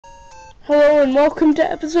Hello and welcome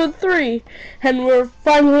to episode 3, and we're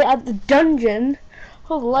finally at the dungeon.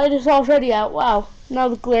 Oh, the light is already out. Wow, now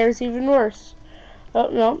the glare is even worse.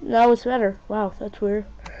 Oh, no, now it's better. Wow, that's weird.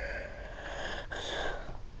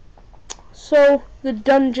 So, the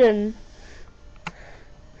dungeon.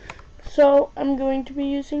 So, I'm going to be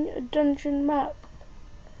using a dungeon map,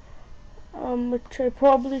 which I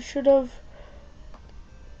probably should have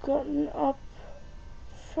gotten up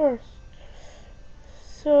first.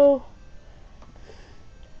 So,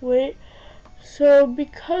 wait. So,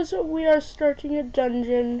 because we are starting a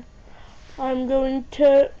dungeon, I'm going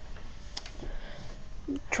to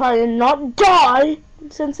try and not die.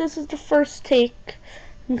 Since this is the first take,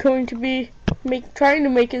 I'm going to be trying to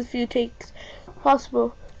make as few takes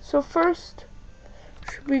possible. So first,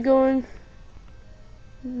 should be going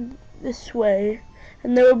this way,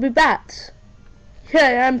 and there will be bats.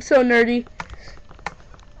 Yeah, I'm so nerdy.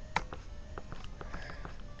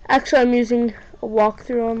 Actually, I'm using a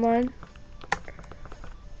walkthrough online.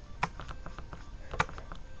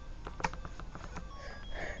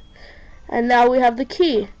 And now we have the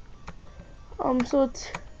key. So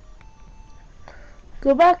let's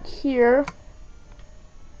go back here.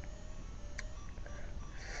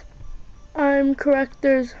 I'm correct,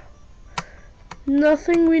 there's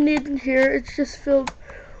nothing we need in here. It's just filled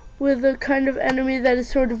with a kind of enemy that is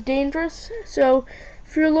sort of dangerous. So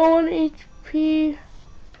if you're low on HP,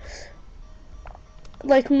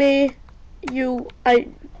 like me, I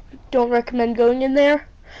don't recommend going in there.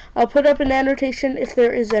 I'll put up an annotation if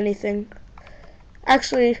there is anything.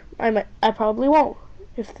 Actually, I probably won't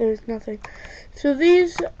if there's nothing. So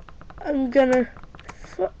these, I'm gonna...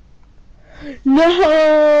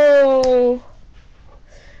 No!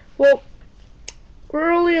 Well, we're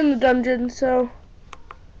early in the dungeon, so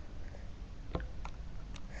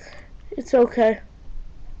it's okay.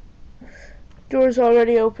 Door's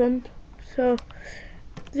already open. So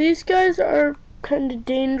these guys are kind of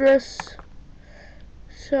dangerous,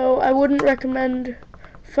 so I wouldn't recommend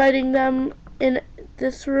fighting them in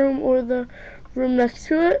this room or the room next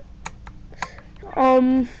to it,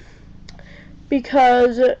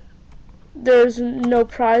 because there's no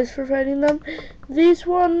prize for fighting them. These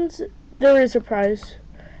ones, there is a prize,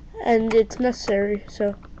 and it's necessary,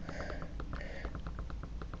 so.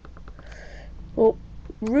 Well,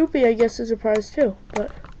 rupee, I guess, is a prize too, but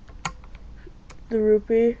the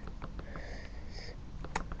rupee.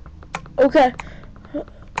 Okay.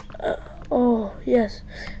 Oh, yes.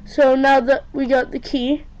 So now that we got the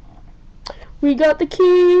key.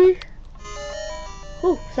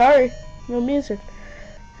 Oh, sorry. No music.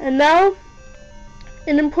 And now,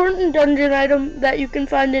 an important dungeon item that you can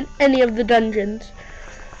find in any of the dungeons.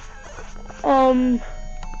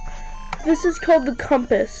 This is called the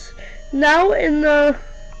compass. Now in the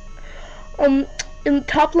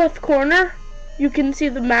top left corner, you can see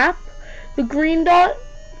the map. The green dot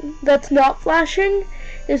that's not flashing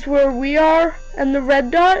is where we are, and the red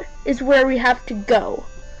dot is where we have to go.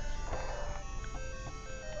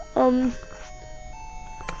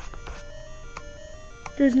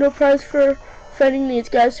 There's no prize for fighting these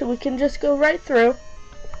guys, so we can just go right through.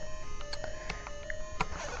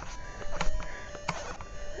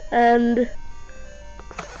 And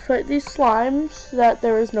fight these slimes that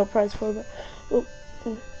there is no prize for. But, oh.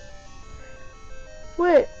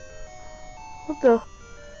 Wait. What the?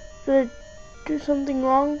 Did I do something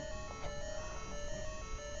wrong?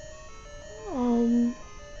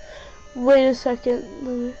 Wait a second.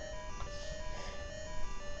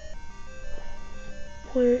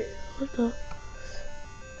 Wait, what the?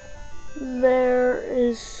 There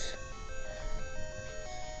is...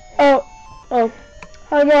 Oh.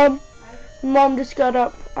 Hi, Mom. Mom just got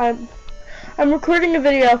up. I'm recording a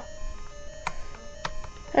video.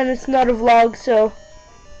 And it's not a vlog, so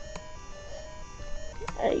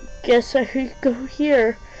I guess I could go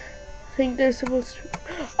here. I think they're supposed to...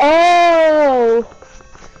 Oh!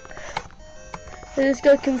 I just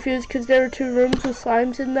got confused because there were two rooms with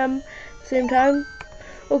slimes in them at the same time.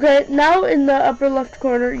 Okay, now in the upper left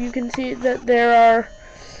corner you can see that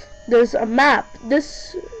there's a map.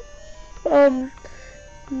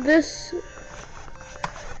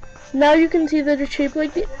 Now you can see that it's shaped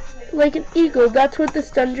like an eagle. That's what this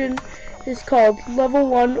dungeon is called. Level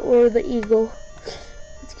 1, or the eagle.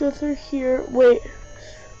 Let's go through here. Wait.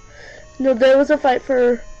 No, there was a fight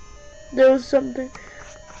for... There was something...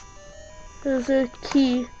 There's a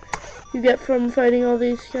key you get from fighting all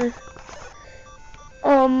these guys.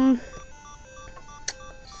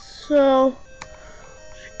 So...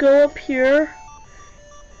 Let's go up here.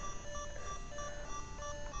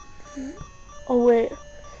 Oh, wait.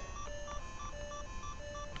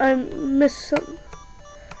 I missed some.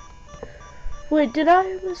 Wait, did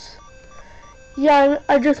I miss? Yeah,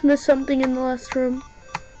 I just missed something in the last room.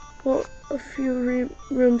 Well, a few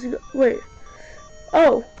rooms ago. Wait.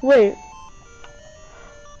 Oh, wait.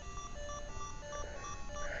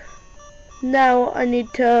 Now I need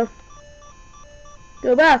to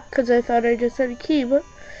go back because I thought I just had a key, but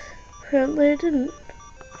apparently I didn't.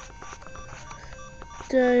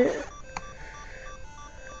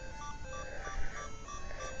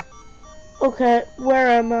 Okay, where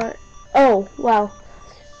am I? Oh, wow.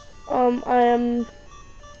 I am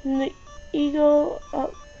in the eagle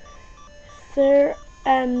up there,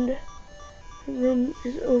 and the room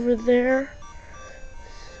is over there.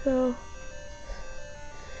 So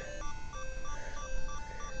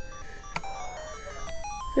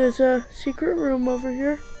there's a secret room over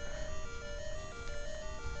here.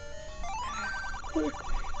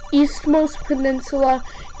 Eastmost Peninsula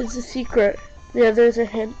is the secret. Yeah, there's a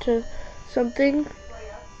hint to something.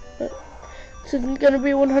 But this isn't gonna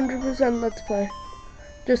be 100% Let's Play.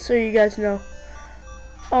 Just so you guys know.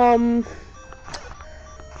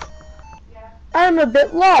 I'm a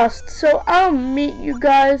bit lost, so I'll meet you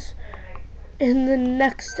guys in the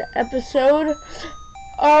next episode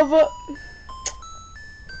of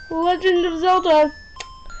Legend of Zelda,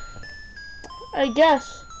 I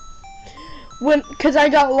guess. Because I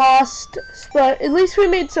got lost, but at least we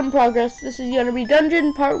made some progress. This is gonna be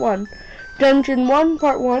Dungeon Part 1. Dungeon 1,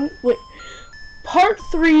 Part 1. Wait. Part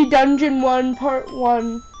 3, Dungeon 1, Part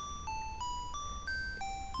 1.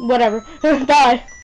 Whatever. Bye.